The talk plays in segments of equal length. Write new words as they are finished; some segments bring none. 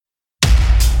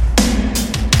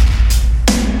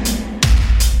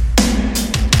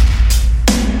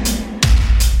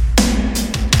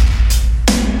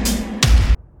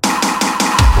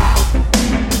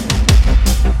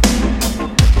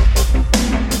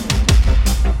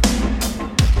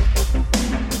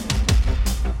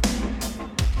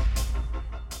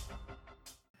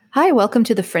Hi, welcome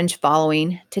to the Fringe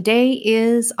Following. Today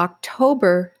is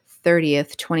October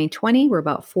 30th, 2020. We're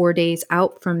about 4 days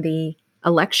out from the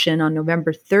election on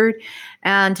November 3rd.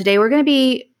 And today we're going to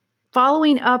be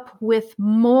following up with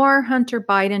more Hunter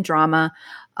Biden drama,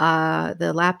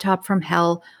 the laptop from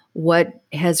hell, what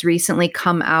has recently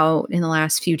come out in the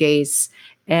last few days.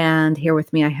 And here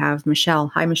with me, I have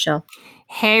Michelle. Hi, Michelle.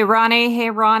 Hey, Ronnie. Hey,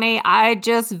 Ronnie. I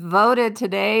just voted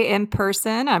today in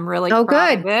person. I'm really Oh,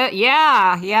 proud of good. it.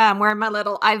 Yeah. I'm wearing my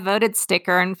little I voted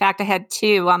sticker. In fact, I had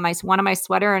two on my one on my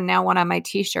sweater and now one on my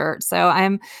t-shirt. So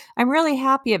I'm really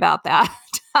happy about that.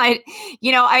 I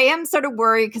am sort of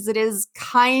worried because it is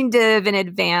kind of in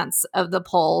advance of the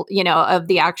poll, of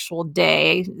the actual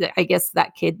day. I guess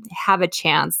that could have a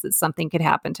chance that something could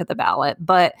happen to the ballot.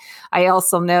 But I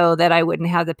also know that I wouldn't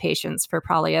have the patience for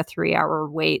probably a 3-hour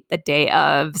wait the day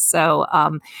of. So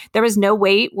there was no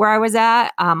wait where I was at.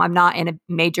 I'm not in a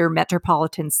major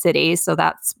metropolitan city, so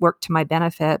that's worked to my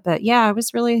benefit. But yeah, I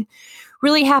was really,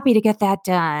 really happy to get that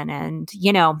done. And,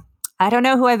 I don't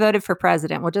know who I voted for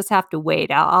president. We'll just have to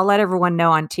wait. I'll let everyone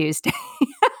know on Tuesday.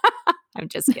 I'm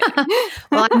just kidding.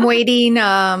 Well, I'm waiting.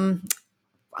 I'm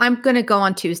going to go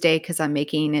on Tuesday because I'm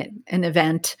making it an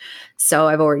event. So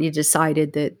I've already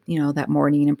decided that, that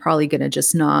morning I'm probably going to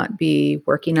just not be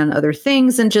working on other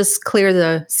things and just clear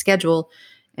the schedule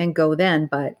and go then.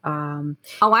 But,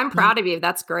 Oh, I'm proud of you.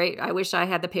 That's great. I wish I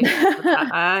had the patience for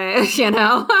that.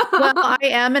 well, I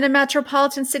am in a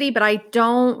metropolitan city, but I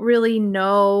don't really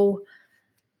know.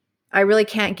 I really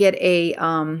can't get a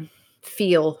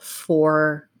feel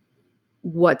for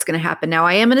what's going to happen. Now,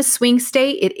 I am in a swing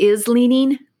state. It is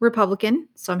leaning Republican,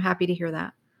 so I'm happy to hear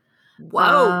that.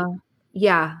 Whoa.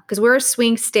 Yeah, because we're a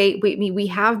swing state. We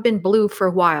have been blue for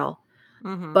a while,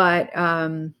 Mm-hmm. but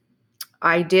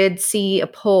I did see a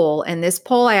poll, and this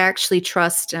poll I actually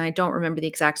trust, and I don't remember the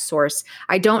exact source.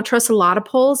 I don't trust a lot of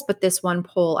polls, but this one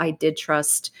poll I did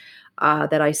trust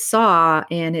that I saw,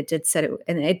 and it did said it,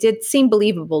 and it did seem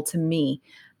believable to me.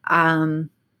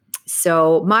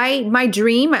 So my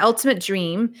dream, my ultimate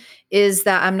dream is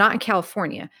that I'm not in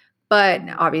California, but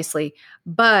obviously,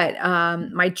 but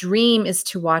my dream is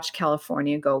to watch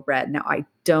California go red. Now, I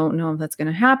don't know if that's going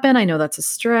to happen. I know that's a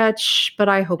stretch, but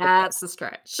I hope it That's does. a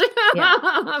stretch.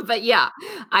 Yeah. But yeah,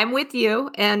 I'm with you.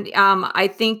 And I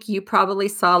think you probably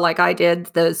saw, like I did,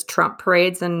 those Trump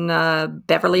parades in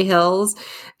Beverly Hills.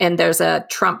 And there's a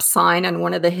Trump sign on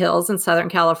one of the hills in Southern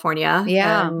California.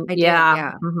 Yeah, And I did. yeah.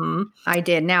 Yeah, Hmm. I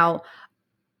did. Now,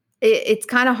 it's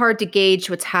kind of hard to gauge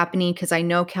what's happening because I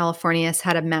know California has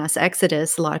had a mass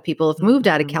exodus. A lot of people have moved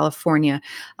out of California.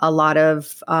 A lot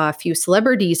of few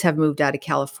celebrities have moved out of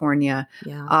California,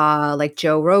 Yeah. like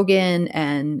Joe Rogan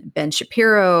and Ben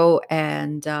Shapiro,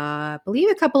 and I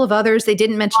believe a couple of others. They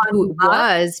didn't mention who it Musk,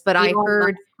 was, but I Elon Musk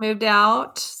heard moved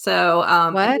out. So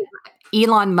what?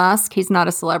 Elon Musk, he's not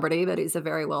a celebrity, but he's a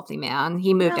very wealthy man.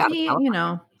 He moved Well, out of he,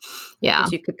 California. I Yeah.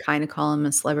 guess you could kind of call him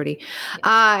a celebrity.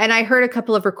 Yeah. And I heard a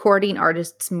couple of recording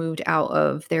artists moved out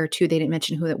of there too. They didn't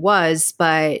mention who it was,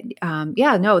 but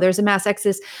yeah, no, there's a mass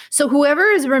exodus. So whoever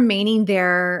is remaining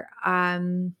there,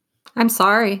 I'm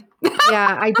sorry.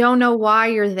 yeah, I don't know why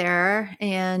you're there.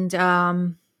 And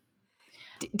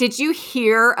Did you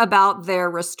hear about their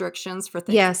restrictions for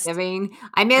yes, Thanksgiving?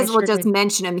 I may I as well sure just did.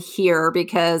 mention them here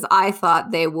because I thought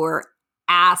they were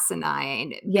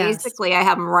asinine. Yes. Basically, I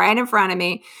have them right in front of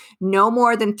me. No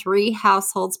more than 3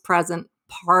 households present.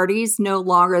 Parties no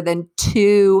longer than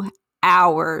 2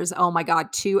 hours. Oh my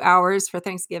God, 2 hours for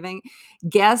Thanksgiving.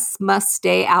 Guests must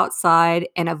stay outside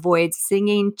and avoid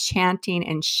singing, chanting,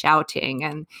 and shouting.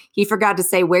 And he forgot to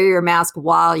say, wear your mask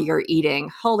while you're eating.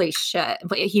 Holy shit.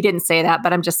 But he didn't say that,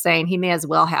 but I'm just saying he may as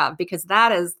well have because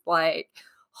that is like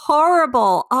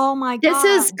horrible. Oh my This God.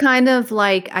 is kind of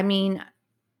like, I mean,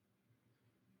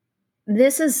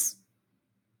 this is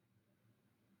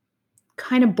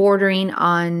kind of bordering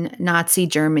on Nazi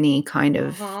Germany kind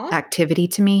of Uh-huh. activity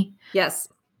to me. Yes.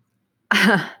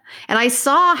 And I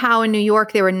saw how in New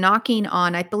York they were knocking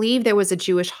on, I believe there was a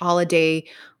Jewish holiday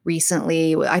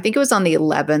recently. I think it was on the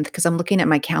 11th because I'm looking at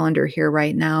my calendar here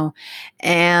right now.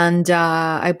 And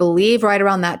I believe right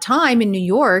around that time in New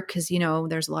York, because,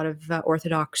 there's a lot of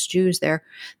Orthodox Jews there,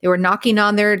 they were knocking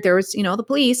on there was, the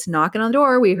police knocking on the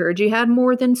door. We heard you had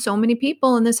more than so many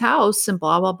people in this house and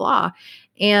blah, blah, blah.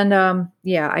 And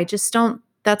yeah, I just don't.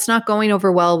 That's not going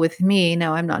over well with me.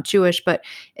 Now, I'm not Jewish, but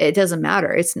it doesn't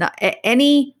matter. It's not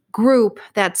any group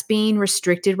that's being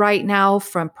restricted right now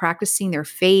from practicing their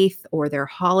faith or their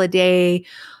holiday.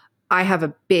 I have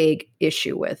a big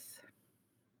issue with. I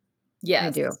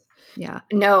Yes. do. Yeah.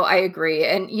 No, I agree.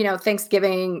 And,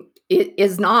 Thanksgiving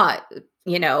is not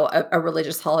a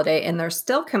religious holiday, and they're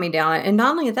still coming down. And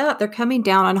not only that, they're coming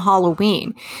down on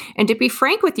Halloween. And to be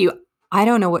frank with you, I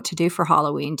don't know what to do for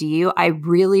Halloween. Do you? I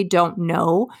really don't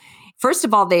know. First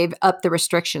of all, they've upped the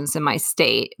restrictions in my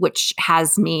state, which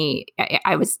has me,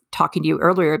 I was talking to you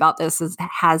earlier about this,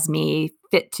 has me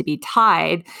fit to be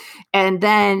tied. And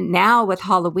then now with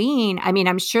Halloween, I mean,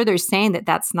 I'm sure they're saying that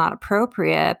that's not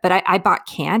appropriate, but I bought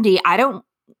candy. I don't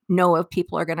know if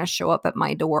people are going to show up at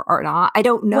my door or not. I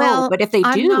don't know. Well, But if they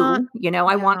I'm not do,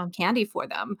 I want yeah. candy for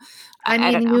them. I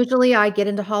I don't mean, know. usually I get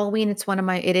into Halloween.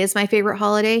 It is my favorite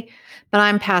holiday, but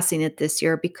I'm passing it this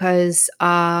year because,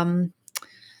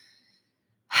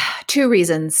 2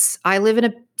 reasons. I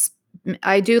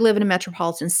do live in a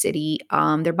metropolitan city.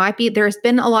 There's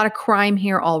been a lot of crime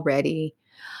here already.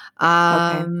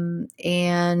 Okay.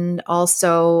 And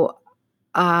also,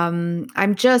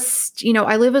 I'm just,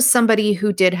 I live with somebody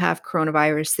who did have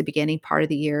coronavirus the beginning part of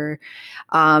the year.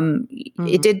 Mhm.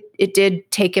 It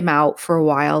did take him out for a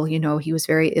while. He was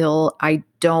very ill. I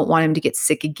don't want him to get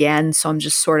sick again, so I'm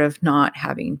just sort of not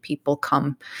having people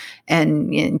come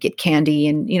and get candy.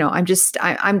 And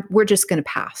we're just going to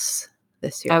pass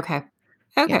this year. Okay.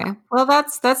 Yeah, Okay. Well,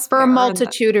 that's for a fair. And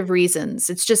multitude of reasons.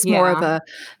 It's just more of yeah. a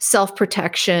self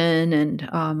protection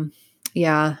and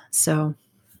yeah. So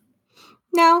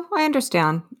No, I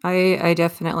understand. I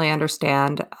definitely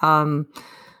understand.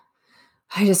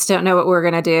 I just don't know what we're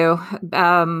gonna do.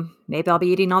 Maybe I'll be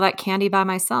eating all that candy by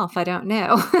myself. I don't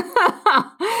know.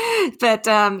 But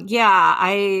yeah,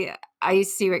 I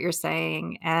see what you're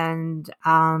saying, and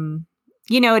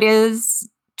it is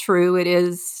true. It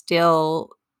is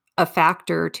still a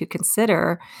factor to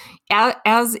consider,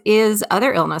 as is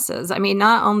other illnesses. I mean,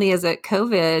 not only is it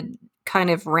COVID kind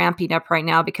of ramping up right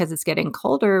now because it's getting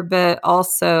colder, but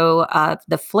also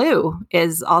the flu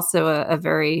is also a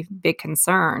very big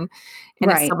concern. And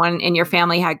if right. someone in your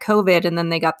family had COVID and then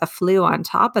they got the flu on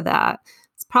top of that,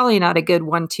 it's probably not a good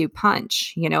 1-2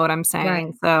 punch. You know what I'm Right.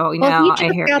 saying? So, Well, he I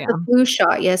just hear got you. the flu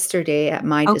shot yesterday at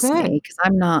my Oh, dismay good. because 'cause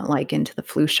I'm not, like, into the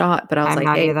flu shot, but I was I'm like,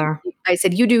 not "Hey," either. I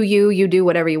said, "You do you, you do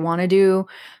whatever you wanna do."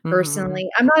 Mhm. Personally,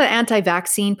 I'm not an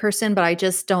anti-vaccine person, but I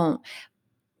just don't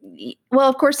well,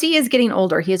 of course, he is getting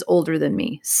older. He is older than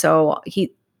me, so you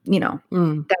know,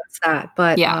 Mm. that's that,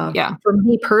 but, Yeah, yeah. for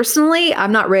me personally,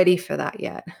 I'm not ready for that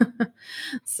yet.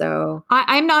 So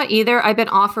I'm not either. I've been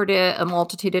offered it a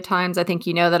multitude of times. I think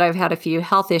you know that I've had a few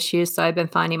health issues, so I've been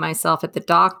finding myself at the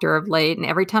doctor of late, and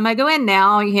every time I go in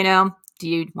now, "Do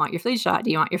you want your flu shot?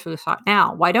 Do you want your flu shot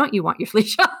now? Why don't you want your flu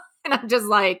shot?" And I'm just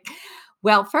like,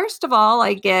 well, first of all,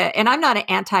 and I'm not an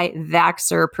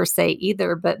anti-vaxxer per se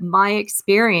either, but my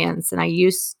experience, and I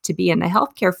used to be in the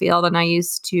healthcare field and I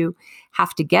used to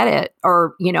have to get it,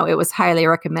 or, it was highly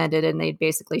recommended and they'd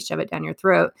basically shove it down your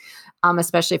throat.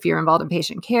 Especially if you're involved in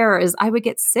patient care, is I would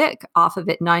get sick off of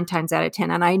it 9 times out of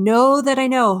 10. And I know,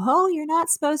 oh, you're not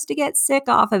supposed to get sick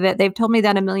off of it. They've told me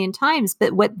that a million times.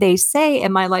 But what they say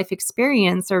in my life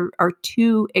experience are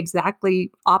two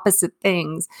exactly opposite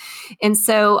things. And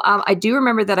so I do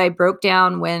remember that I broke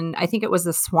down when I think it was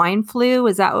the swine flu.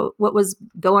 Is that what was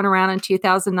going around in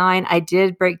 2009? I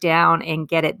did break down and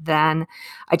get it then.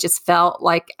 I just felt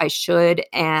like I should,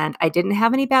 and I didn't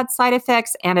have any bad side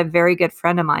effects. And a very good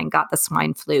friend of mine got the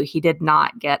swine flu. He did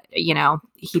not get, he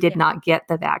did yeah. not get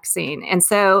the vaccine. And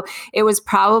so it was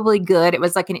probably good. It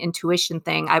was like an intuition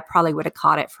thing. I probably would have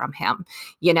caught it from him,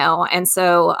 And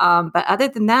so, but other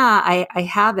than that, I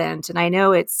haven't. And I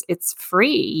know it's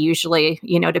free usually,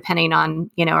 depending on,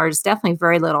 or it's definitely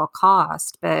very little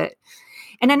cost. And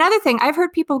another thing, I've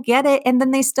heard people get it and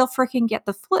then they still freaking get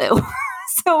the flu.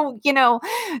 So,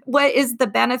 what is the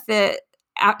benefit?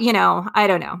 I don't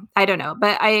know. I don't know.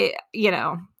 But if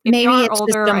you Maybe are it's just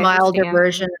older, a I milder understand.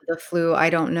 version of the flu, I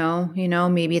don't know,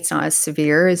 maybe it's not as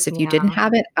severe as if you didn't Yeah.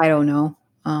 have it, I don't know.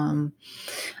 Um,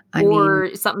 I mean,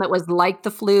 Or something that was like the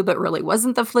flu, but really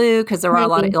wasn't the flu, because there are a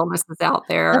lot of maybe. illnesses out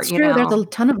there, That's true, there's a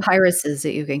ton of viruses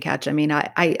that you can catch. I mean,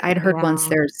 I'd heard once Yeah.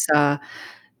 there's,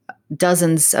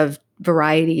 dozens of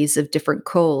varieties of different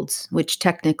colds, which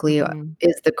technically, Mhm.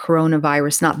 is the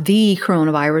coronavirus, not the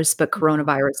coronavirus, but Yeah.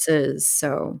 coronaviruses,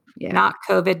 so, yeah. Not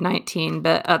COVID-19,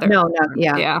 but other No, no, ones.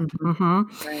 yeah, Yeah. mhm,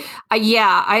 Mhm. right.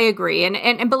 Yeah, I agree,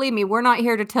 and believe me, we're not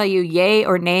here to tell you yay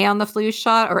or nay on the flu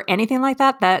shot or anything like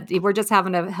that. That we're just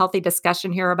having a healthy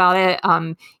discussion here about it.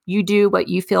 You do what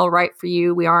you feel right for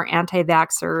you. We aren't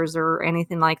anti-vaxxers or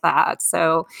anything like that.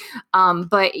 So,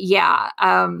 but yeah,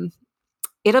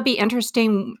 it'll be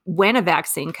interesting when a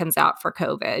vaccine comes out for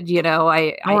COVID.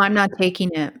 Oh, I'm not taking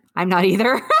it. I'm not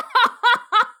either.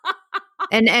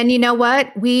 And you know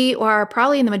what? We are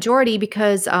probably in the majority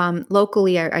because,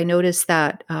 locally, I noticed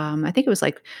that, I think it was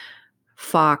like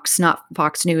Fox, not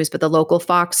Fox News, but the local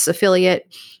Fox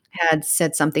affiliate had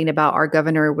said something about our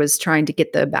governor was trying to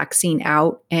get the vaccine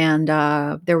out, and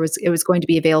it was going to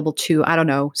be available to, I don't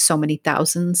know, so many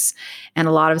thousands, and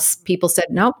a lot of people said,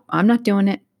 "Nope, I'm not doing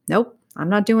it. Nope, I'm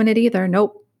not doing it either.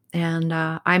 Nope." And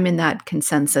I'm in that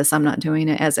consensus. I'm not doing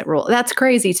it as it rolls. That's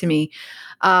crazy to me.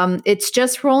 It's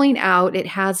just rolling out. It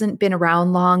hasn't been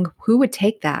around long. Who would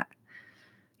take that?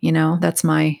 That's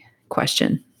my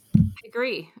question. I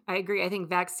agree. I agree. I think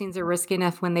vaccines are risky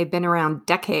enough when they've been around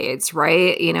decades,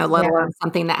 right? Let Yeah, alone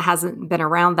something that hasn't been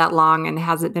around that long and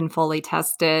hasn't been fully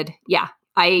tested. Yeah.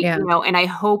 yeah. And I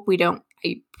hope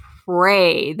I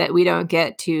pray that we don't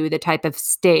get to the type of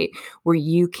state where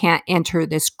you can't enter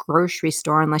this grocery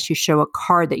store unless you show a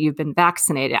card that you've been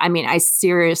vaccinated. I mean, I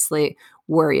seriously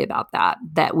worry about that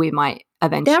we might That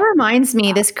eventually. reminds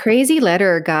me, this crazy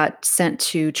letter got sent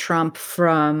to Trump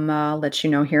from, I'll let you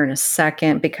know here in a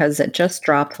second, because it just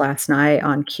dropped last night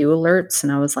on Q alerts,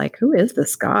 and I was like, "Who is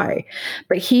this guy?"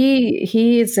 But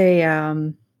he is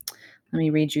a let me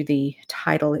read you the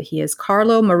title that he is.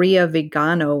 Carlo Maria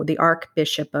Vigano, the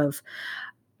Archbishop of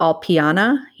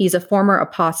Alpiana. He's a former I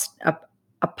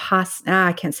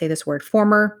can't say this word,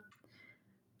 former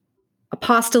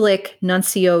apostolic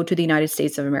nuncio to the United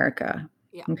States of America.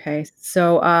 Yeah. Okay,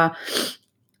 so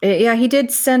yeah, he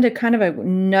did send a kind of a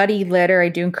nutty letter. I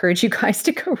do encourage you guys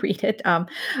to go read it.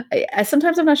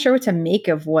 Sometimes I'm not sure what to make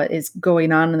of what is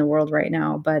going on in the world right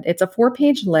now, but it's a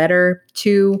 4-page letter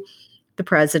to the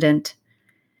president,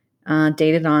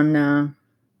 dated on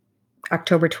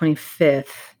October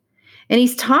 25th. And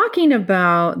he's talking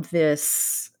about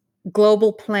this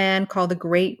global plan called the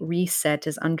Great Reset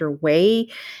is underway.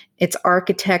 Its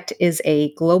architect is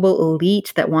a global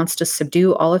elite that wants to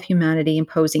subdue all of humanity,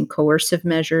 imposing coercive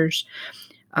measures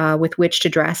with which to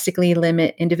drastically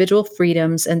limit individual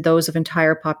freedoms and those of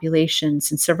entire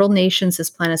populations. In several nations, this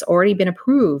plan has already been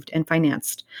approved and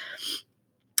financed.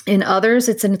 In others,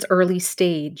 it's in its early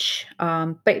stage.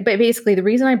 But basically, the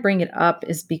reason I bring it up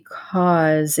is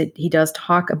because he does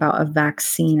talk about a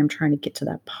vaccine. I'm trying to get to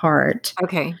that part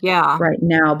Okay. Yeah. right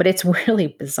now, but it's really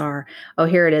bizarre. Oh,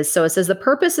 here it is. So it says the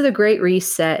purpose of the Great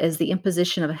Reset is the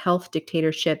imposition of a health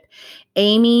dictatorship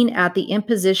aiming at the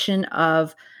imposition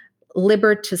of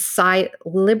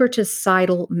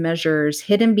liberticidal measures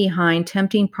hidden behind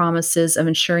tempting promises of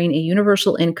ensuring a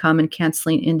universal income and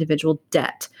canceling individual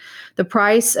debt. The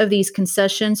price of these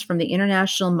concessions from the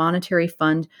International Monetary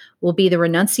Fund will be the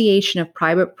renunciation of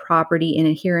private property and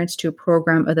adherence to a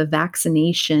program of the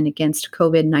vaccination against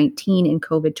COVID-19 and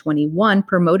COVID-21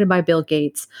 promoted by Bill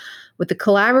Gates with the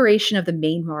collaboration of the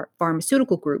main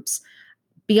pharmaceutical groups.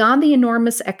 Beyond the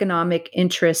enormous economic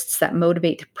interests that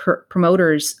motivate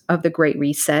promoters of the Great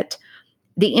Reset,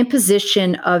 the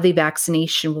imposition of the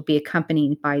vaccination will be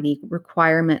accompanied by the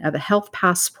requirement of a health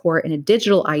passport and a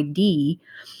digital ID,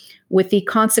 with the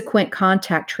consequent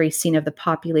contact tracing of the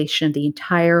population of the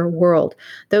entire world.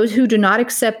 Those who do not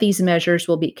accept these measures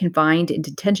will be confined in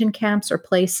detention camps or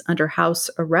placed under house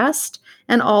arrest,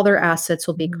 and all their assets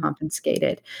will be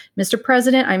confiscated. Mr.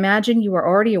 President, I imagine you are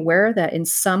already aware that in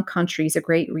some countries, a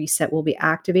Great Reset will be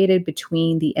activated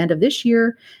between the end of this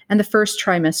year and the first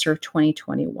trimester of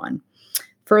 2021.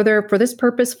 Further, for this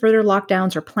purpose, further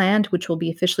lockdowns are planned, which will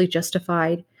be officially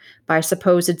justified by a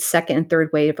supposed second and third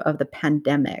wave of the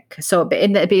pandemic. So,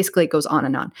 and that basically goes on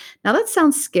and on. Now, that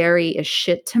sounds scary as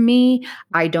shit to me.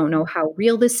 I don't know how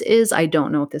real this is. I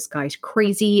don't know if this guy's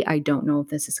crazy. I don't know if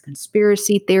this is a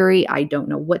conspiracy theory. I don't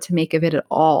know what to make of it at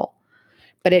all.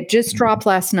 But it just dropped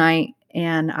last night,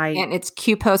 and And it's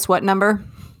Q post what number?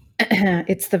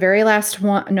 it's the very last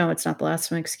one. No, it's not the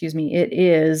last one. Excuse me. It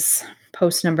is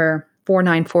post number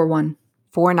 4941.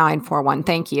 4941.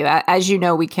 Thank you. As you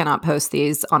know, we cannot post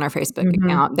these on our Facebook Mhm.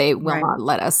 account. They will Right. not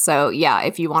let us. So, yeah,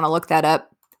 if you want to look that up,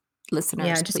 Yeah,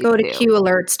 listeners, just please go to do.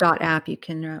 qalerts.app. You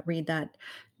can read that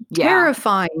Yeah.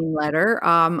 terrifying letter.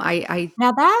 I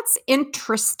Now that's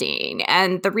interesting.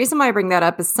 And the reason why I bring that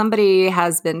up is somebody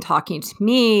has been talking to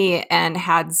me and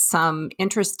had some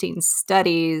interesting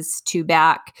studies to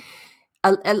back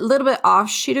a little bit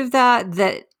offshoot of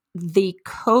that the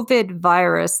COVID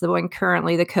virus, the one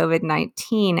currently, the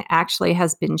COVID-19, actually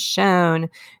has been shown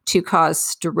to cause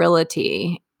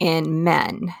sterility in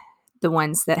men, the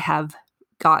ones that have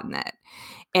gotten it.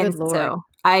 And Good Lord. so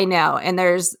I know, and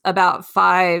there's about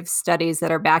 5 studies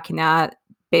that are backing that.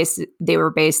 They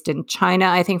were based in China,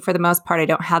 I think, for the most part. I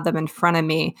don't have them in front of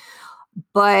me,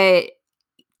 but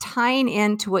tying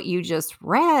into what you just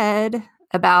read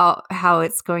about how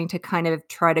it's going to kind of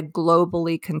try to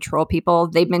globally control people.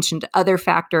 They mentioned other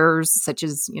factors such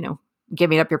as,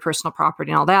 giving up your personal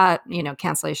property and all that,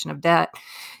 cancellation of debt,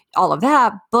 all of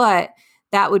that. But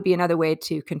that would be another way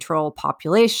to control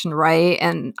population, right?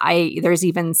 And there's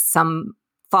even some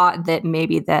thought that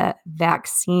maybe the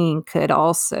vaccine could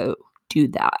also do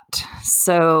that.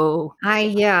 So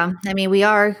Yeah, I mean, we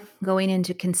are going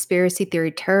into conspiracy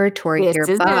theory territory this here, is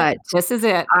it. but This is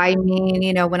it. I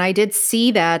mean, when I did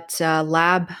see that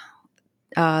lab,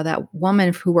 that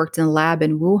woman who worked in a lab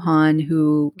in Wuhan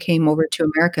who came over to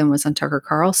America and was on Tucker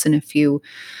Carlson a few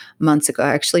months ago,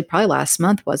 actually, probably last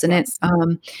month, wasn't it?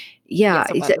 Yes. Yeah,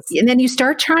 Yes, it was. and then you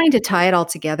start trying to tie it all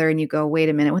together, and you go, "Wait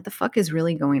a minute, what the fuck is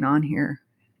really going on here?"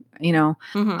 You know,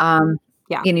 Mhm. um,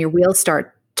 Yeah. your wheels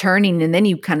start turning, and then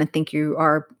you kind of think you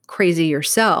are crazy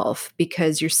yourself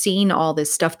because you're seeing all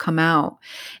this stuff come out,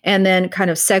 and then kind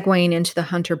of segueing into the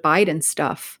Hunter Biden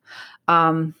stuff.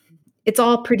 Um, it's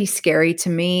all pretty scary to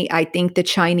me. I think the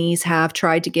Chinese have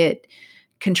tried to get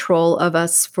control of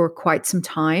us for quite some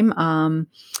time.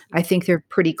 I think they're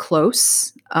pretty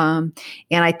close. And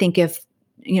I think if,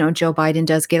 Joe Biden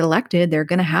does get elected, they're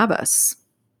going to have us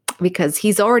because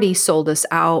he's already sold us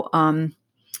out.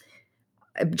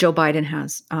 Joe Biden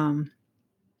has. And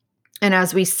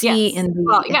as we see Yes. in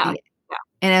Well, the, at yeah. the,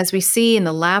 and as we see in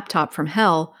the laptop from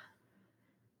hell,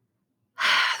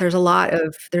 there's a lot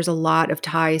of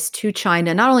ties to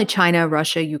China, not only China,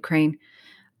 Russia, Ukraine.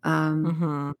 Um,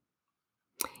 Mhm.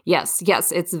 Yes,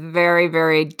 yes, it's very,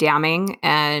 very damning,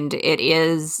 and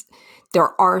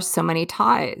there are so many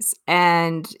ties,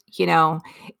 and,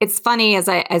 it's funny as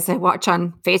I watch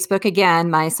on Facebook again,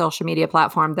 my social media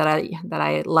platform that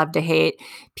I love to hate,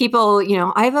 people,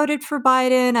 "I voted for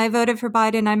Biden,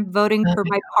 I'm voting for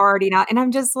my party now," and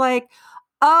I'm just like,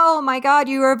 "Oh my god,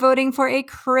 you are voting for a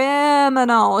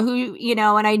criminal who,"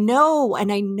 and I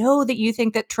know that you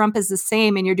think that Trump is the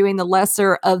same and you're doing the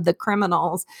lesser of the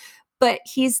criminals, but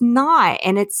he's not,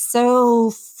 and it's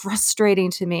so frustrating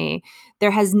to me.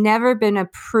 There has never been a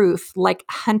proof like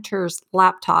Hunter's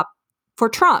laptop for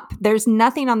Trump. There's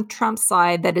nothing on Trump's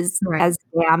side that is right. as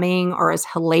damning or as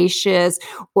hellacious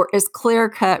or as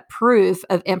clear-cut proof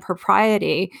of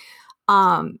impropriety,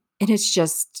 and it's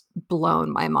just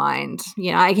blown my mind. I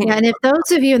Yeah, can and if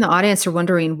those of you in the audience are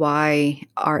wondering why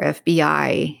our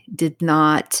FBI did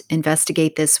not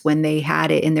investigate this when they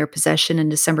had it in their possession in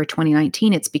December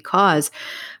 2019, it's because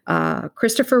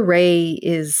Christopher Wray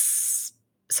is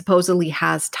supposedly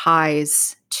has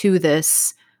ties to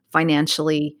this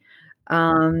financially.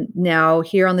 Now,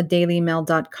 here on the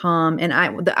dailymail.com, and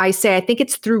I say I think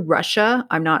it's through Russia.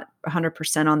 I'm not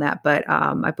 100% on that, but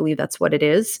I believe that's what it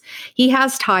is. He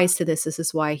has ties to this. This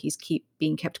is why he's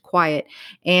being kept quiet.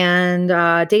 And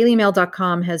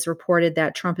dailymail.com has reported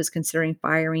that Trump is considering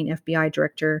firing FBI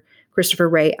Director Christopher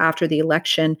Wray after the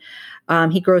election.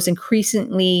 He grows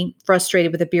increasingly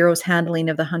frustrated with the Bureau's handling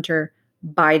of the Hunter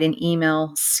Biden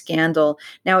email scandal.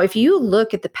 Now, if you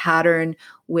look at the pattern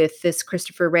with this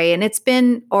Christopher Wray, and it's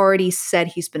been already said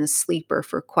he's been a sleeper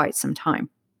for quite some time.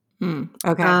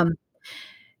 okay. Um,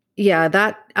 yeah,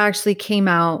 that actually came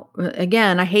out.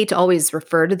 Again, I hate to always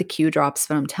refer to the Q drops,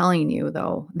 but I'm telling you,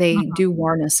 though, they Mhm. do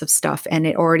warn us of stuff. And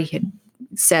it already had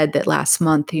said that last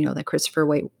month, that Christopher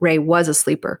Wray was a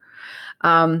sleeper.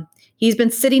 Um, he's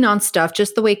been sitting on stuff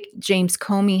just the way James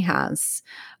Comey has.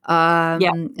 Yeah,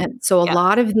 And so a yeah.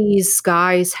 lot of these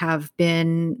guys have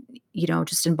been,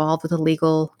 just involved with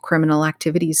illegal criminal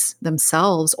activities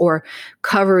themselves or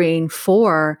covering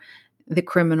for the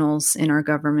criminals in our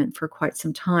government for quite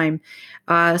some time.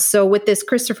 So with this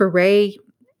Christopher Wray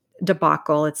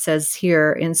debacle, it says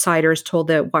here, insiders told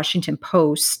the Washington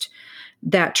Post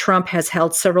that Trump has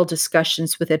held several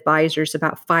discussions with advisors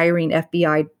about firing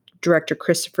FBI Director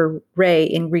Christopher Wray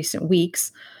in recent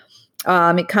weeks.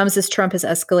 It comes as Trump has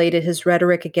escalated his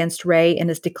rhetoric against Wray and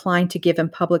has declined to give him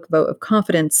public vote of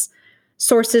confidence.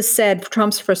 Sources said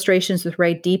Trump's frustrations with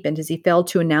Wray deepened as he failed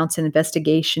to announce an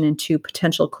investigation into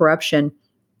potential corruption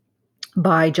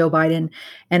by Joe Biden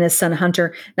and his son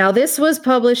Hunter. Now, this was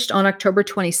published on October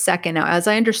 22nd. Now, as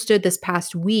I understood this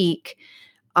past week,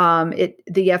 the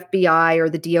FBI or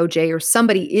the DOJ or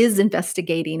somebody is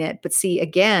investigating it. But see,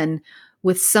 again,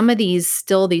 with some of these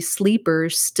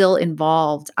sleepers still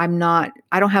involved, I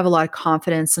don't have a lot of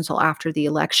confidence until after the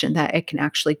election that it can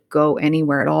actually go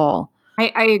anywhere at all.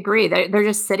 I agree. They're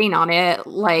just sitting on it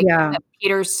like Yeah.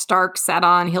 Peter Stark sat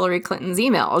on Hillary Clinton's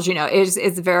emails.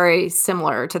 It's very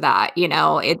similar to that.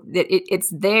 It's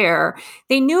there.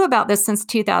 They knew about this since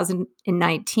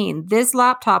 2019. This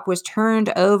laptop was turned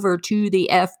over to the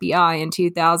FBI in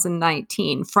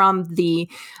 2019 from the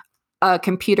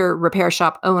computer repair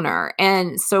shop owner,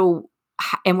 and so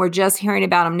and we're just hearing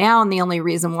about him now. And the only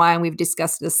reason why, and we've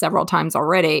discussed this several times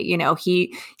already,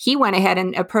 he went ahead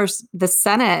and approached the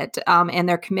Senate in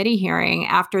their committee hearing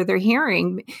after their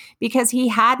hearing because he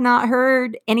had not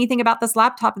heard anything about this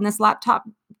laptop, and this laptop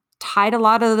tied a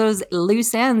lot of those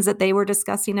loose ends that they were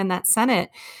discussing in that Senate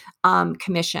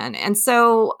commission. And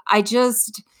so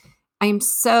I'm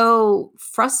so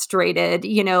frustrated,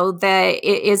 that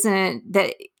it isn't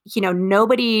that,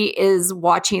 nobody is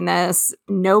watching this.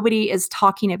 Nobody is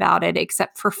talking about it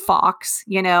except for Fox,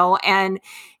 and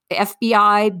the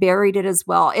FBI buried it as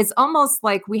well. It's almost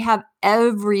like we have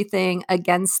everything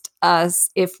against us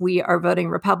if we are voting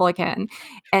Republican.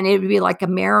 And it would be like a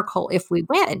miracle if we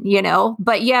win,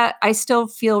 but yet I still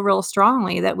feel real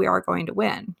strongly that we are going to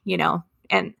win,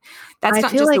 and that's I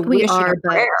not feel just a like we wish and a are,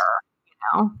 but prayer,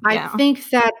 I Yeah. think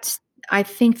that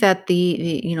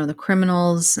the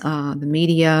criminals, the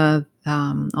media,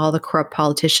 all the corrupt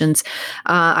politicians,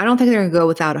 I don't think they're going to go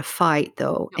without a fight,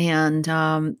 though. And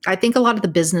I think a lot of the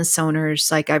business owners,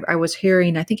 like I was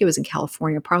hearing, I think it was in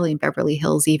California, probably in Beverly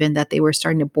Hills, even that they were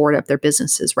starting to board up their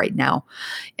businesses right now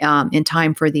in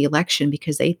time for the election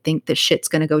because they think the shit's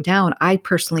going to go down. I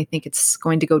personally think it's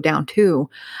going to go down too.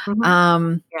 Mhm.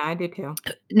 Um, Yeah, I do too.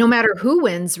 no matter who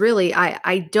wins, really.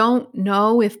 I don't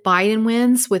know if Biden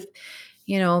wins with,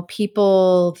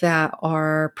 people that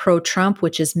are pro-Trump,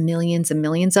 which is millions and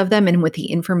millions of them. And with the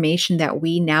information that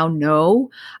we now know,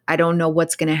 I don't know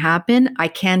what's going to happen. I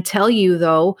can tell you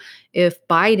though, if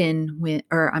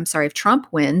if Trump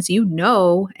wins,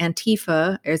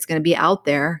 Antifa is going to be out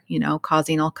there,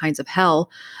 causing all kinds of hell.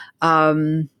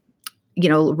 Um,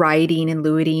 rioting and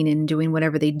looting and doing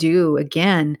whatever they do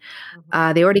again.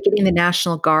 Mhm. They already getting the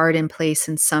National Guard in place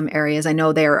in some areas. I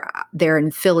know they're in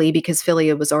Philly because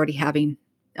Philly was already having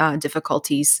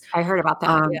difficulties. I heard about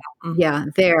that, yeah. Mhm. Yeah,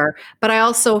 there. But I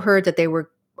also heard that they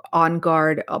were on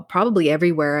guard probably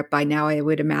everywhere by now, I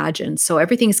would imagine. So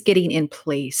everything's getting in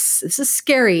place. This is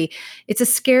scary. It's a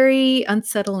scary,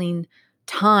 unsettling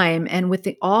time. And with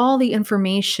all the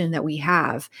information that we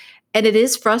have, and it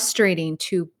is frustrating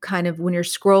to kind of when you're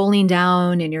scrolling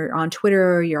down and you're on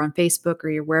Twitter or you're on Facebook or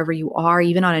you're wherever you are,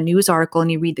 even on a news article and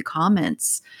you read the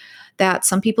comments, that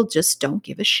some people just don't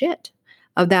give a shit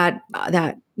of that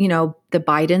the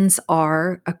Bidens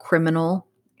are a criminal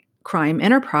crime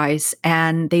enterprise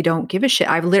and they don't give a shit.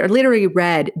 I've literally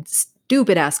read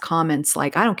stupid ass comments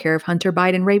like, I don't care if Hunter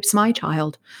Biden rapes my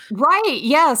child. Right,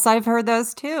 yes, I've heard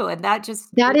those too, and that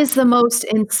just That is the most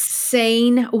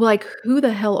insane, like, who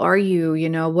the hell are you?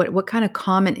 What kind of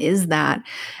comment is that?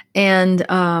 And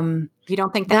you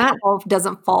don't think the that apple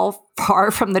doesn't fall far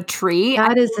from the tree? I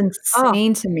that is mean, oh,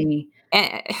 insane to me.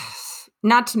 eh,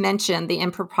 not to mention the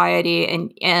impropriety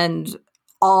and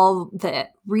all the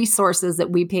resources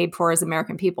that we paid for as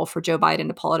American people for Joe Biden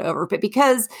to pull it over, but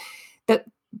the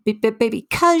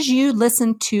because you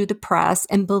listen to the press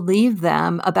and believe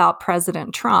them about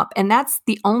President Trump. And that's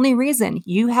the only reason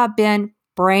you have been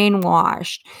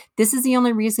brainwashed. This is the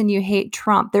only reason you hate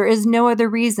Trump. There is no other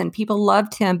reason. People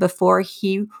loved him before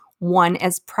he won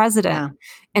as president. Yeah,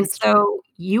 And that's true. so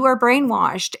you are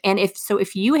brainwashed. And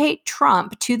if you hate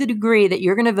Trump to the degree that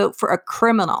you're going to vote for a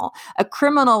criminal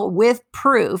with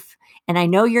proof, and I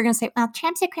know you're going to say, well,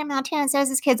 Trump's a criminal too, and so is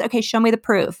his kids. Okay, show me the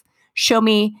proof. Show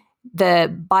me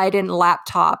the Biden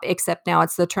laptop, except now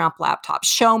it's the Trump laptop.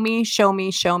 Show me, show me,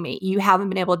 show me. You haven't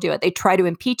been able to do it. They tried to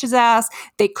impeach his ass.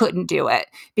 They couldn't do it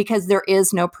because there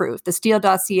is no proof. The Steele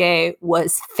dossier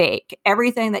was fake.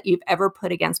 Everything that you've ever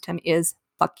put against him is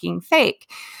fucking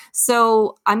fake.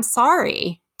 So I'm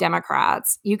sorry,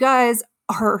 Democrats. You guys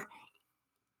are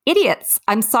idiots.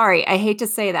 I'm sorry. I hate to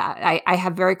say that. I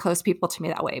have very close people to me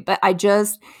that way, but I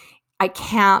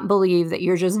can't believe that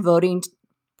you're just voting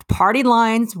party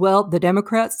lines. Well, the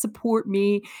Democrats support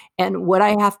me and what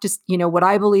I have to, what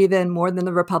I believe in more than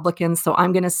the Republicans. So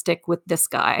I'm going to stick with this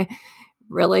guy.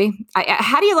 Really?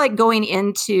 How do you like going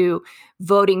into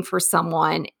voting for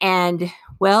someone and,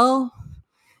 well,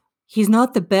 he's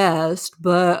not the best,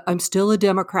 but I'm still a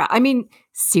Democrat. I mean,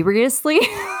 seriously?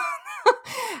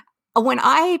 When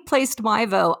I placed my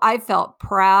vote, I felt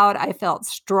proud. I felt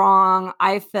strong.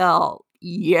 I felt,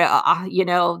 yeah,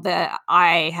 that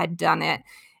I had done it.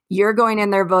 You're going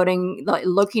in there voting,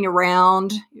 looking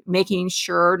around, making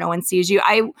sure no one sees you.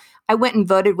 I went and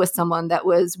voted with someone that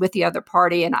was with the other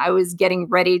party, and I was getting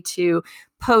ready to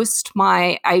post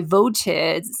my "I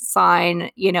voted"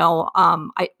 sign,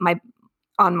 on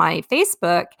my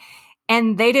Facebook,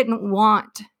 and they didn't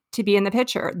want to be in the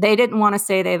picture. They didn't want to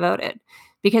say they voted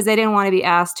because they didn't want to be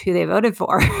asked who they voted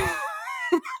for.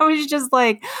 I was just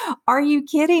like, are you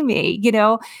kidding me?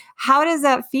 How does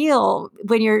that feel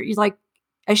when you're like,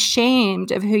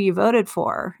 ashamed of who you voted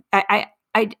for.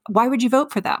 Why would you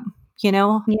vote for them? You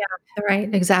know, Yeah, right,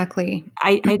 exactly.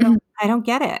 I don't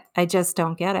get it. I just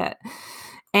don't get it.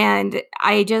 And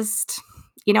I just,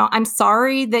 I'm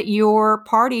sorry that your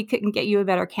party couldn't get you a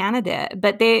better candidate,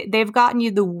 but they've gotten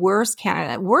you the worst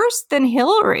candidate, worse than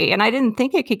Hillary. And I didn't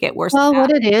think it could get worse than Well, that,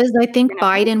 what it is, I think you know?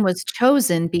 Biden was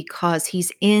chosen because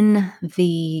he's in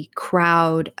the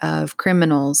crowd of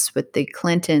criminals with the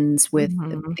Clintons, with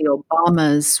Mhm, the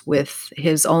Obamas, with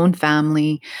his own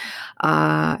family.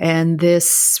 And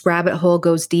this rabbit hole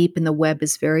goes deep and the web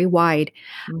is very wide.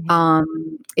 mhm.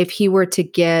 If he were to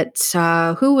get,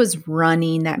 who was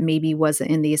running that maybe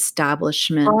wasn't in the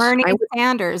establishment, Bernie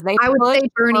Sanders, they I would say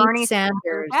pushed Bernie Bernie Sanders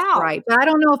Sanders, out. right, but I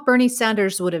don't know if Bernie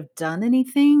Sanders would have done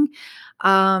anything,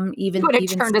 He even would have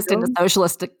even turned us into still.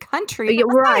 socialistic country, but You're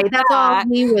right, besides that's all that,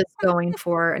 he was going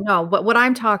for. No, what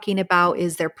I'm talking about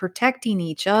is they're protecting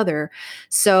each other.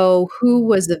 So who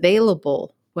was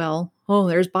available? Well, oh,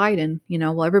 there's Biden,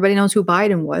 well, everybody knows who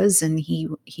Biden was, and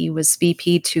he was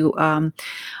VP to,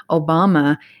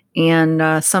 Obama,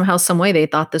 and, somehow, some way, they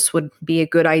thought this would be a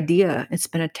good idea. It's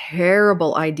been a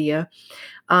terrible idea.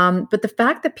 But the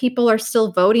fact that people are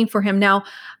still voting for him now,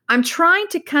 I'm trying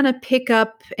to kind of pick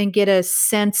up and get a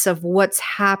sense of what's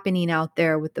happening out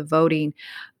there with the voting.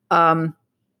 Um,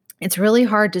 it's really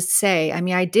hard to say. I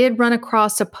mean, I did run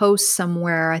across a post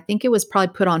somewhere. I think it was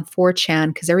probably put on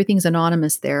 4chan because everything's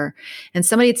anonymous there. And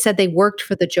somebody had said they worked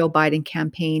for the Joe Biden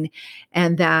campaign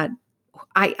and that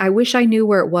I wish I knew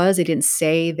where it was. It didn't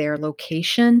say their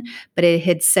location, but it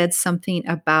had said something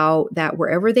about that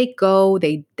wherever they go,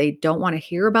 they don't want to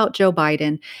hear about Joe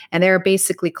Biden, and they're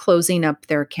basically closing up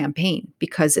their campaign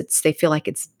because they feel like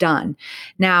it's done.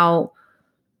 Now,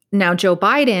 now, Joe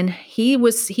Biden, he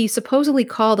supposedly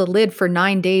called a lid for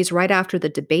 9 days right after the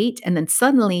debate, and then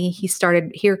suddenly he started.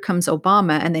 Here comes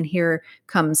Obama, and then here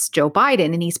comes Joe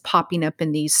Biden, and he's popping up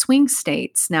in these swing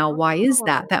states. Now, why is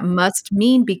that? oh, That must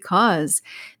mean because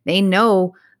they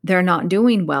know they're not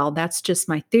doing well. That's just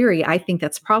my theory. I think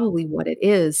that's probably what it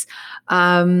is.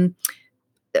 Um,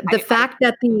 the I fact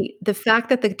that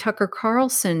the Tucker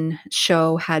Carlson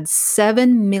show had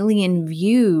 7 million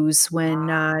views when,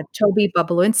 wow, Toby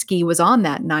Bobulinski was on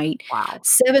that night, wow.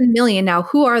 7 million. Now,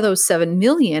 who are those 7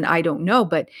 million? I don't know,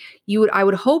 but I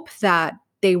would hope that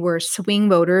they were swing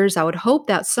voters. I would hope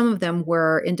that some of them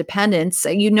were independents.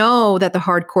 You know that the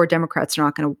hardcore Democrats are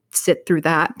not gonna sit through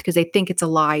that because they think it's a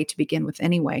lie to begin with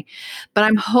anyway. But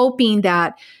I'm hoping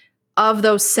that of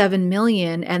those 7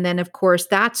 million, and then of course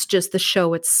that's just the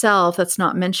show itself, that's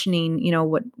not mentioning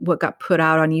what got put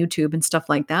out on YouTube and stuff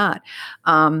like that.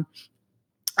 um,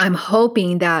 I'm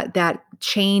hoping that that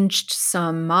changed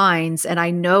some minds, and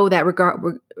I know that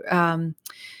um,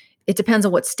 it depends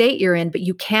on what state you're in, but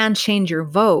you can change your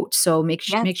vote. So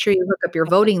Yes, make sure you look up your yes,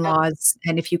 yes, voting yes. laws,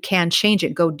 and if you can change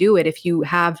it, go do it. If you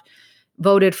have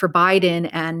voted for Biden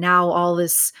and now all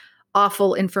this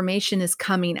awful information is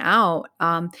coming out.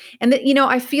 And that,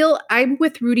 I feel I'm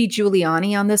with Rudy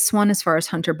Giuliani on this one as far as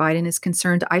Hunter Biden is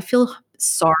concerned. I feel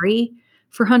sorry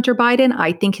for Hunter Biden.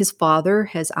 I think his father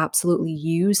has absolutely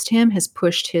used him, has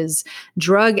pushed his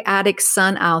drug addict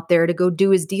son out there to go do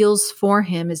his deals for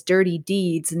him, his dirty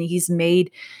deeds. And he's made,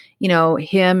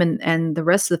 him and the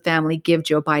rest of the family give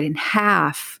Joe Biden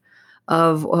half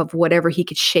of whatever he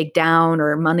could shake down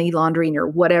or money laundering or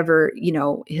whatever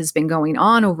has been going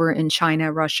on over in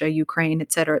China, Russia, Ukraine,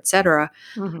 et cetera, et cetera.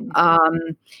 Mhm.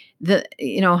 Um, the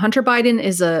Hunter Biden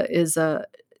is a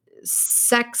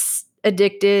sex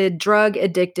addicted, drug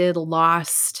addicted,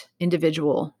 lost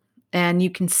individual, and you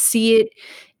can see it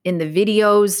in the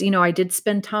videos. I did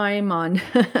spend time on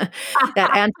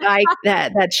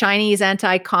that Chinese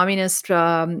anti-communist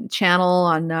channel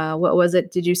on what was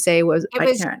it? Did you say was It I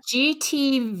was can't.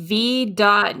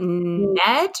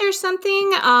 gtv.net or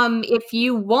something. If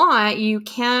you want, you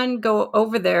can go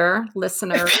over there,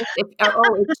 listeners.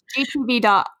 It's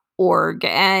gtv.org,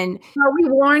 and Well, we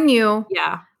warn you.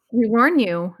 yeah. We warn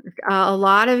you. A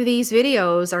lot of these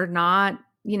videos are not,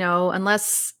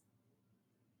 unless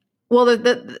well,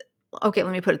 okay,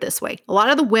 let me put it this way. A lot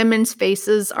of the women's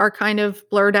faces are kind of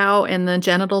blurred out and the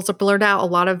genitals are blurred out. A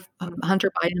lot of Mhm. Hunter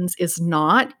Biden's is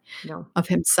not No. of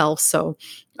himself. So,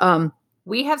 um,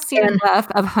 We have seen and enough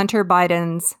of Hunter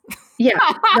Biden's. yeah,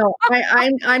 no,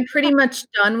 I'm pretty much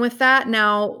done with that.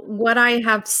 Now, what I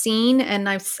have seen, and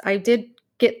I did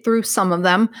get through some of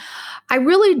them. I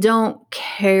really don't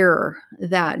care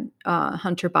that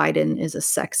Hunter Biden is a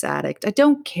sex addict. I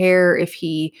don't care if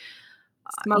he,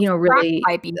 Smokes crack really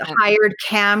pipe even. hired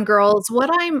cam girls. What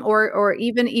I'm or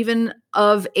even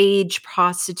of age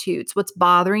prostitutes. What's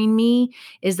bothering me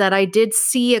is that I did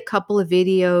see a couple of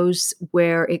videos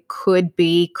where it could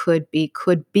be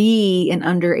an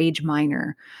underage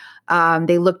minor.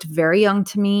 They looked very young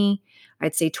to me.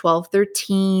 I'd say 12,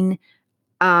 13.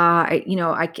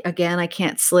 I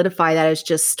can't solidify that as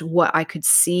just what I could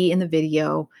see in the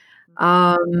video.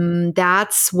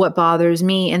 That's what bothers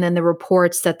me. And then the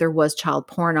reports that there was child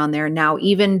porn on there. Now,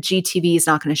 even GTV is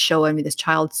not going to show any of this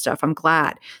child stuff. I'm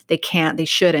glad they can't, they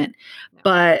shouldn't.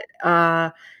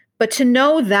 No. But to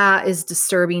know that is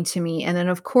disturbing to me. And then,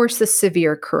 of course, the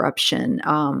severe corruption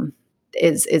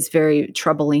is very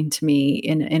troubling to me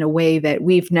in a way that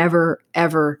we've never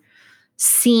ever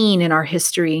seen in our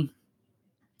history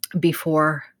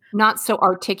before. Not so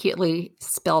articulately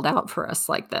spelled out for us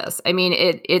like this. I mean,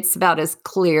 it's about as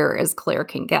clear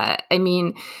can get. I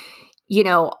mean,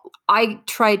 I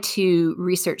tried to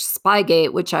research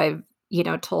Spygate, which I've,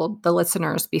 told the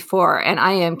listeners before, and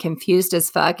I am confused as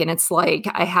fuck. And it's like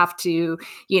I have to,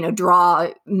 draw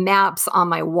maps on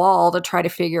my wall to try to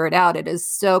figure it out. It is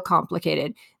so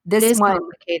complicated. It This is one,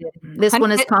 complicated. This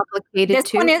one is complicated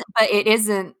this one too. is, but it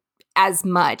isn't as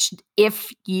much.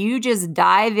 If you just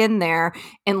dive in there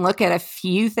and look at a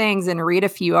few things and read a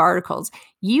few articles,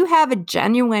 you have a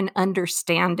genuine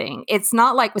understanding. It's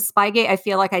not like with Spygate, I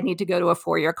feel like I need to go to a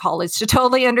 4-year college to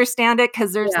totally understand it,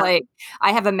 because there's Yeah.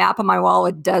 I have a map on my wall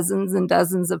with dozens and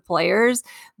dozens of players.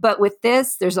 But with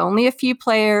this, there's only a few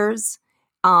players.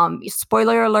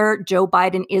 Spoiler alert, Joe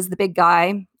Biden is the big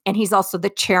guy, and he's also the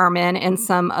chairman in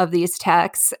some of these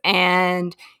texts.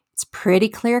 And it's pretty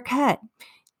clear cut.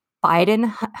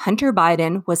 Hunter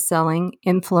Biden was selling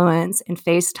influence and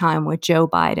FaceTime with Joe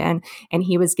Biden, and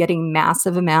he was getting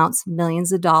massive amounts,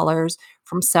 millions of dollars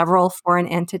from several foreign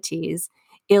entities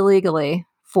illegally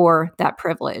for that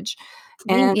privilege.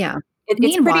 And Yeah. it's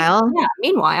pretty, Meanwhile, yeah,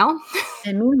 meanwhile.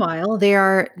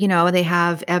 they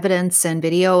have evidence and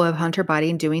video of Hunter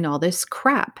Biden doing all this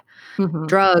crap. Mhm.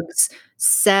 Drugs,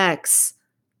 sex,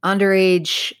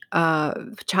 underage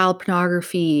child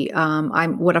pornography.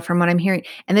 From what I'm hearing,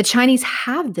 and the Chinese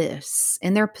have this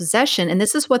in their possession, and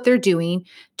this is what they're doing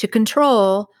to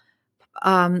control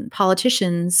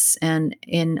politicians and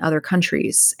in other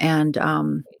countries. And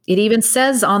it even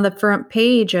says on the front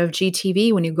page of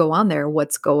GTV when you go on there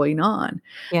what's going on,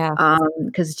 Yeah.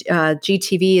 because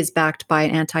GTV is backed by an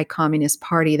anti-communist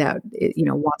party that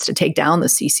wants to take down the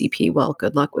CCP. Well,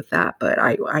 good luck with that, but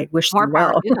I wish More them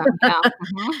power well. to them.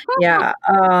 Yeah.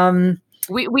 Mhm. Yeah.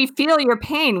 We feel your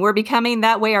pain. We're becoming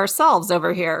that way ourselves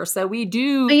over here. So we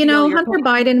do feel your Hunter pain.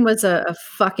 Biden was a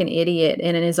fucking idiot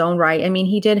in his own right. I mean,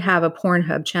 he did have a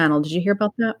Pornhub channel. Did you hear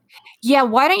about that? Yeah,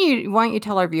 why don't you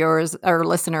tell our viewers or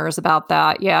listeners about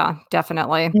that? Yeah,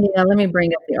 definitely. Yeah, let me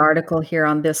bring up the article here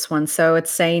on this one. So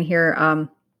it's saying here,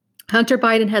 Hunter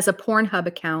Biden has a Pornhub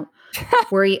account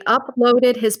where he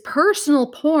uploaded his personal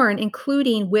porn,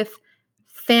 including with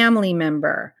family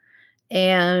member.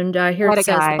 And here What it a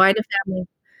says the guy. Biden family.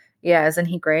 Yeah, isn't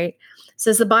he great?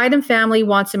 Says the Biden family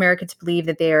wants America to believe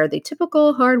that they are the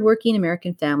typical hardworking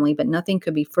American family, but nothing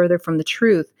could be further from the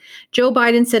truth. Joe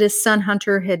Biden said his son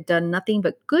Hunter had done nothing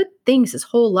but good things his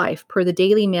whole life, per the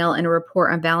Daily Mail in a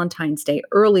report on Valentine's Day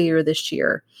earlier this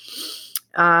year.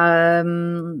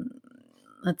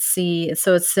 Let's see.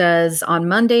 So it says on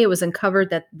Monday, it was uncovered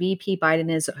that VP Biden and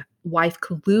his wife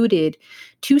colluded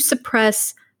to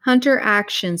suppress Hunter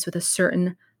actions with a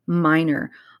certain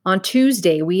minor. On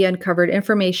Tuesday, we uncovered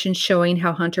information showing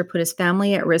how Hunter put his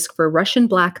family at risk for Russian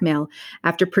blackmail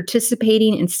after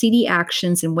participating in seedy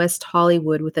actions in West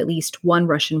Hollywood with at least one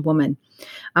Russian woman.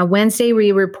 On Wednesday,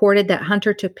 we reported that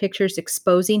Hunter took pictures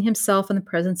exposing himself in the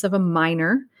presence of a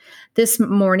minor. This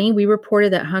morning, we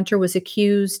reported that Hunter was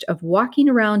accused of walking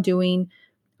around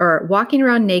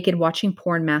naked, watching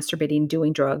porn, masturbating,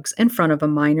 doing drugs in front of a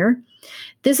minor.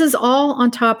 This is all on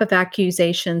top of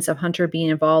accusations of Hunter being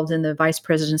involved in the vice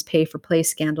president's pay for play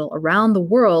scandal around the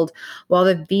world while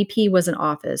the VP was in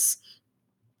office.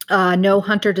 No,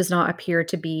 Hunter does not appear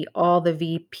to be all the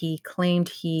VP claimed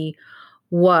he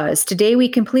was. Today, we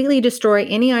completely destroy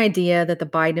any idea that the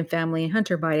Biden family and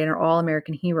Hunter Biden are all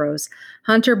American heroes.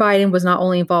 Hunter Biden was not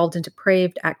only involved in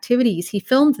depraved activities, he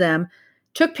filmed them,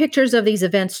 took pictures of these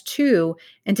events too,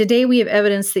 and today we have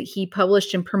evidence that he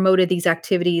published and promoted these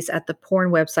activities at the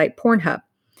porn website Pornhub.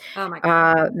 Oh my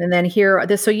God. And then here,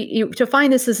 to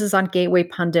find this is on Gateway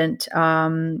Pundit,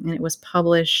 and it was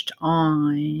published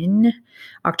on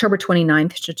October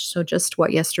 29th, so just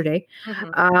yesterday.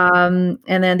 Mhm.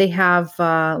 And then they have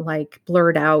like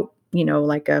blurred out,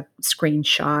 like a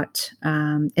screenshot,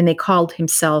 and they called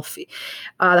himself.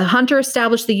 The Hunter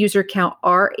established the user account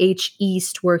RH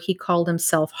East, where he called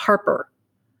himself Harper.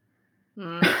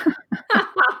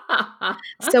 Mm.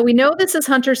 So we know this is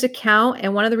Hunter's account,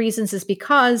 and one of the reasons is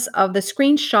because of the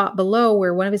screenshot below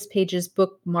where one of his pages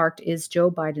bookmarked is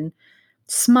Joe Biden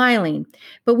smiling.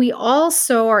 But we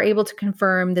also are able to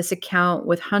confirm this account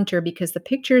with Hunter because the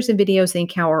pictures and videos of the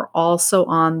account are also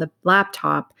on the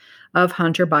laptop of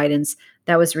Hunter Biden's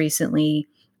that was recently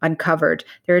uncovered.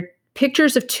 There are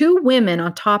pictures of two women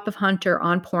on top of Hunter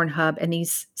on Pornhub, and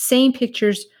these same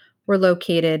pictures were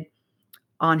located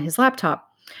on his laptop.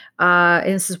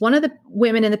 And this is one of the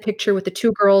women in the picture with the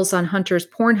two girls on Hunter's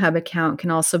Pornhub account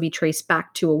can also be traced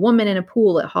back to a woman in a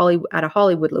pool at a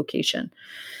Hollywood location.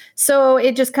 So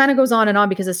it just kind of goes on and on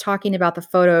because it's talking about the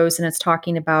photos and it's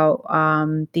talking about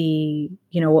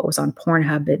what was on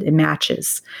Pornhub. It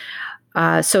matches.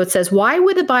 So it says, why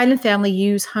would the Biden family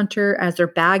use Hunter as their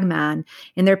bag man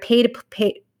in their pay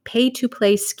to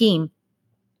play scheme?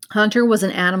 Hunter was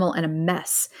an animal and a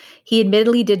mess. He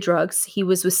admittedly did drugs. He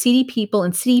was with seedy people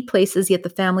in seedy places, yet the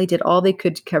family did all they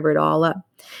could to cover it all up.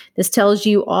 This tells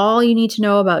you all you need to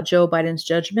know about Joe Biden's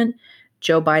judgment.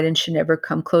 Joe Biden should never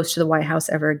come close to the White House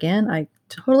ever again. I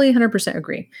totally 100%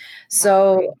 agree.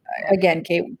 So again,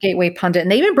 Gateway Pundit, and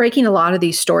they've been breaking a lot of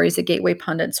these stories at Gateway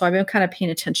Pundit. So I've been kind of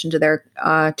paying attention to their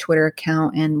Twitter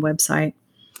account and website.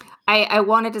 I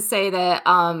wanted to say that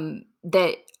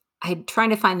that I'm trying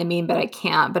to find the meme, but I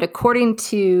can't. But according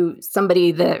to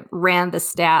somebody that ran the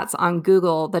stats on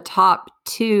Google, the top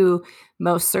 2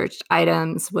 most searched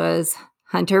items was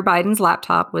Hunter Biden's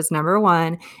laptop was number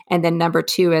 1, and then number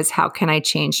 2 is how can I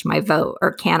change my vote,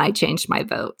 or can I change my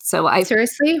vote? So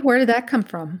Seriously, where did that come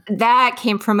from? That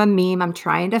came from a meme. I'm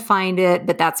trying to find it,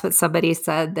 but that's what somebody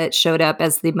said that showed up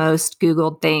as the most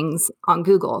Googled things on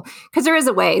Google. Because there is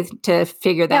a way to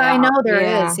figure that out. Yeah, I know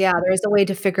there is. Yeah, there is a way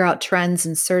to figure out trends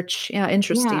and search. Yeah,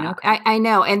 interesting. Yeah, Okay. I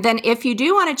know. And then if you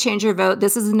do want to change your vote,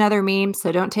 this is another meme,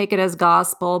 so don't take it as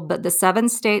gospel, but the 7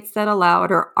 states that allow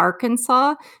it are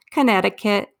Arkansas,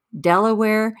 Connecticut,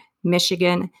 Delaware,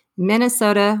 Michigan,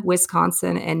 Minnesota,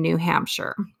 Wisconsin, and New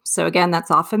Hampshire. So again, that's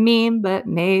off a meme, but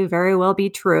may very well be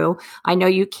true. I know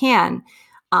you can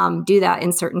do that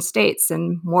in certain states,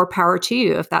 and more power to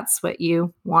you if that's what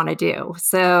you want to do.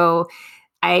 So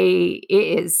it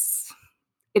is,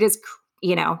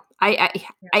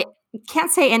 I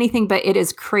can't say anything, but it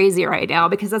is crazy right now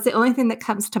because that's the only thing that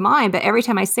comes to mind. But every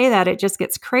time I say that, it just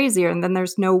gets crazier. And then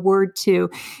there's no word to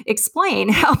explain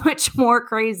how much more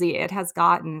crazy it has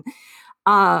gotten.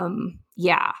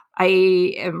 Yeah,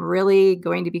 I am really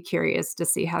going to be curious to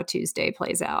see how Tuesday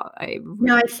plays out. I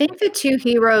think the two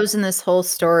heroes in this whole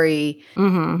story,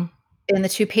 and the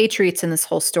two patriots in this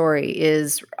whole story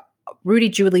is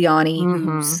Rudy Giuliani,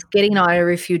 who's getting on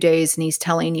every few days and he's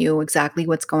telling you exactly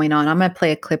what's going on. I'm going to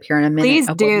play a clip here in a minute. Please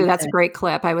do. That's a great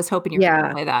clip. I was hoping you were going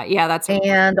to play that. Yeah, that's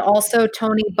and also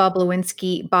Tony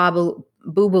Bobulinski.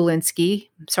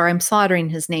 Sorry, I'm slaughtering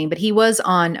his name, but he was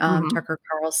on Tucker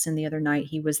Carlson the other night.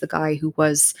 He was the guy who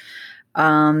was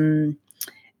well,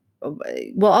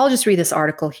 I'll just read this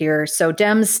article here. So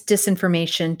Dems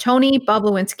disinformation. Tony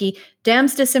Bobulinski,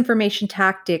 Dems disinformation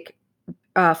tactic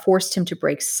forced him to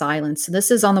break silence. So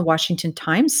this is on the Washington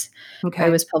Times. Okay. It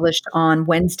was published on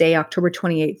Wednesday, October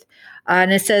 28th.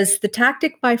 And it says, the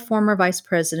tactic by former Vice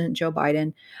President Joe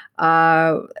Biden,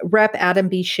 Rep. Adam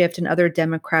B. Schiff, and other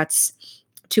Democrats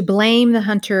to blame the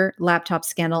Hunter laptop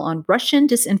scandal on Russian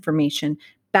disinformation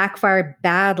backfired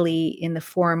badly in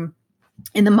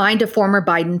the mind of former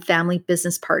Biden family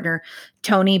business partner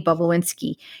Tony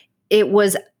Bobulinski. It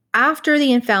was after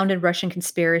the unfounded Russian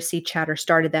conspiracy chatter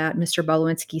started that Mr.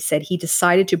 Bobulinski said he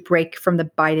decided to break from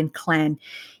the Biden clan.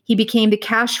 He became the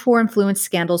Cash for Influence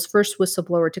scandal's first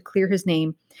whistleblower to clear his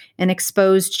name and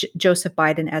expose Joseph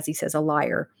Biden, as he says, a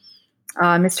liar.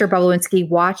 Mr. Bobulinski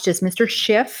watched as Mr.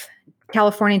 Schiff,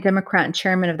 California Democrat and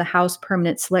chairman of the House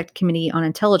Permanent Select Committee on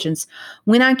Intelligence,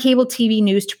 went on cable TV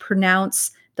news to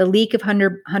pronounce the leak of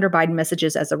Hunter Biden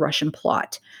messages as a Russian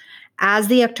plot. As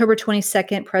the October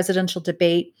 22nd presidential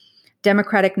debate,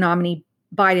 Democratic nominee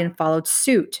Biden followed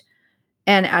suit.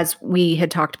 And as we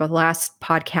had talked about last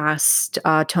podcast,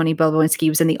 Tony Bobulinski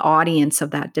was in the audience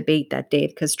of that debate that day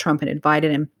because Trump had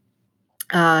invited him.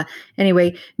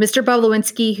 Anyway, Mr.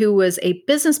 Bobulinski, who was a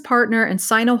business partner in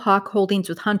Sino-Hawk Holdings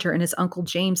with Hunter and his uncle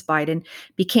James Biden,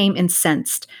 became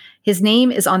incensed. His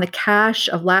name is on the cache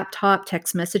of laptop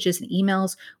text messages and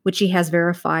emails, which he has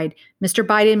verified. Mr.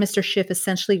 Biden and Mr. Schiff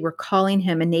essentially were calling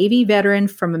him a Navy veteran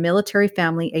from a military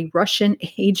family, a Russian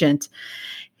agent.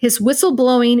 His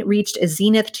whistleblowing reached a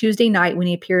zenith Tuesday night when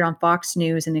he appeared on Fox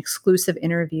News in an exclusive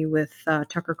interview with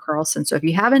Tucker Carlson. So if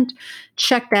you haven't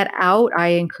checked that out, I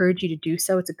encourage you to do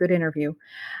so. It's a good interview.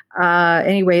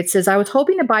 Anyway, it says, I was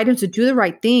hoping the Bidens would do the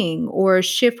right thing or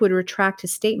Schiff would retract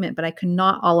his statement, but I could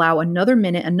not allow another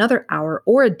minute, another hour,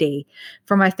 or a day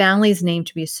for my family's name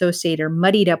to be associated or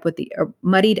muddied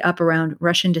up around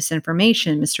Russian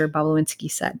disinformation, Mr. Bobulinski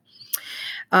said.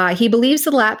 He believes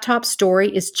the laptop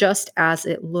story is just as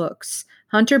it looks.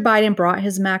 Hunter Biden brought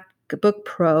his MacBook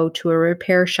Pro to a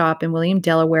repair shop in William,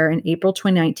 Delaware in April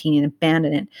 2019 and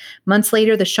abandoned it. Months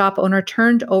later, the shop owner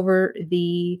turned over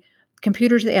the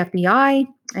computers to the FBI,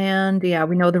 and yeah,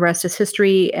 we know the rest is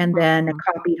history, and then a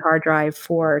copied hard drive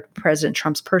for President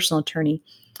Trump's personal attorney,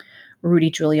 Rudy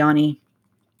Giuliani.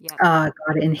 Got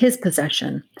it in his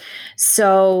possession.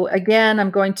 So again, I'm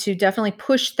going to definitely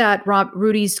push that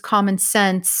Rudy's common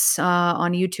sense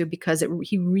on YouTube because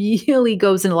he really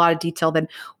goes in a lot of detail that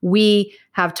we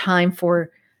have time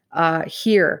for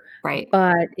here. Right.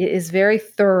 But it is very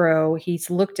thorough.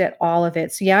 He's looked at all of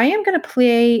it. So yeah, I am going to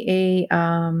play a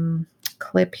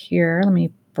clip here. Let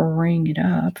me bring it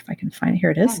up if I can find it. Here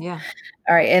it is. Yeah.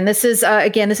 All right. And this is,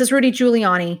 again, this is Rudy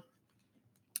Giuliani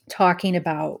talking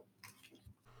about.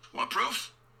 Want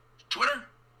proof? Twitter?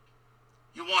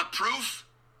 You want proof?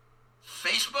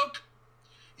 Facebook?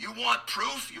 You want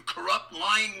proof, you corrupt,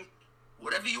 lying,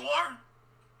 whatever you are?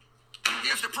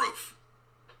 Here's the proof.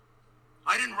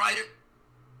 I didn't write it.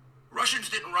 Russians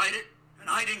didn't write it, and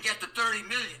I didn't get the 30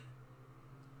 million.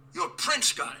 Your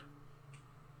prince got it.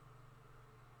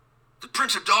 The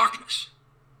Prince of Darkness,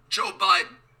 Joe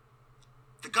Biden,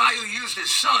 the guy who used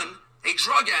his son, a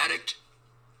drug addict,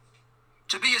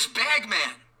 to be his bag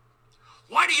man.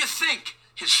 Why do you think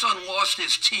his son lost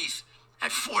his teeth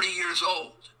at 40 years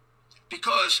old?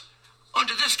 Because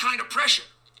under this kind of pressure,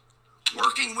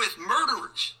 working with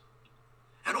murderers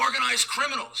and organized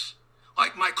criminals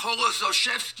like Mykola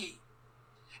Zlochevsky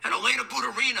and Elena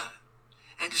Butarina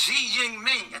and Xi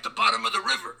Jinping at the bottom of the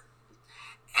river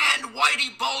and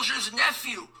Whitey Bulger's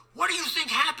nephew, what do you think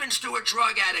happens to a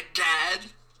drug addict,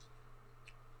 Dad,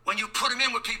 when you put him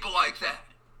in with people like that?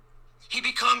 He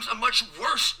becomes a much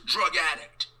worse drug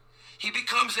addict. He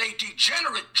becomes a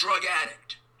degenerate drug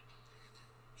addict.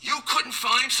 You couldn't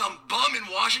find some bum in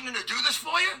Washington to do this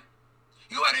for you?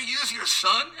 You had to use your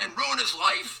son and ruin his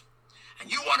life?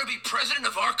 And you want to be president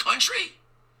of our country?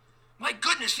 My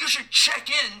goodness, you should check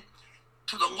in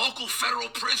to the local federal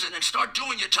prison and start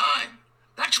doing your time.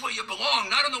 That's where you belong,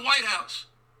 not in the White House.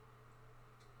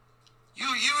 You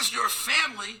use your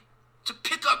family to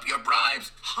pick up your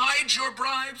bribes, hide your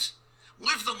bribes,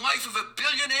 live the life of a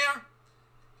billionaire.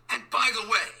 And by the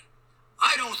way,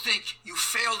 I don't think you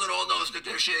failed in all those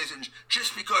negotiations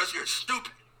just because you're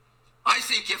stupid. I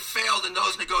think you failed in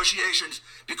those negotiations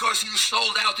because you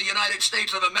sold out the United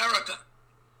States of America.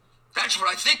 That's what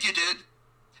I think you did.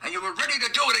 And you were ready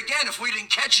to do it again if we didn't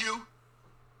catch you.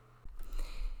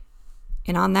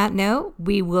 And on that note,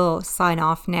 we will sign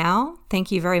off now.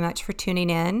 Thank you very much for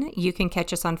tuning in. You can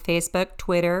catch us on Facebook,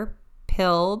 Twitter,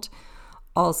 Pilled,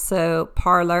 also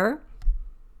Parler.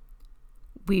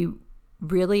 We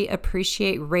really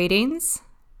appreciate ratings.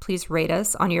 Please rate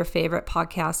us on your favorite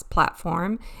podcast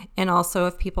platform. And also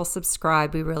if people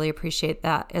subscribe, we really appreciate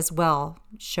that as well.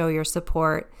 Show your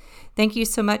support. Thank you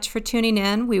so much for tuning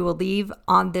in. We will leave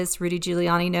on this Rudy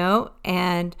Giuliani note,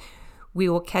 and we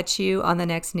will catch you on the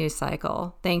next news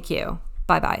cycle. Thank you.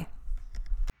 Bye-bye.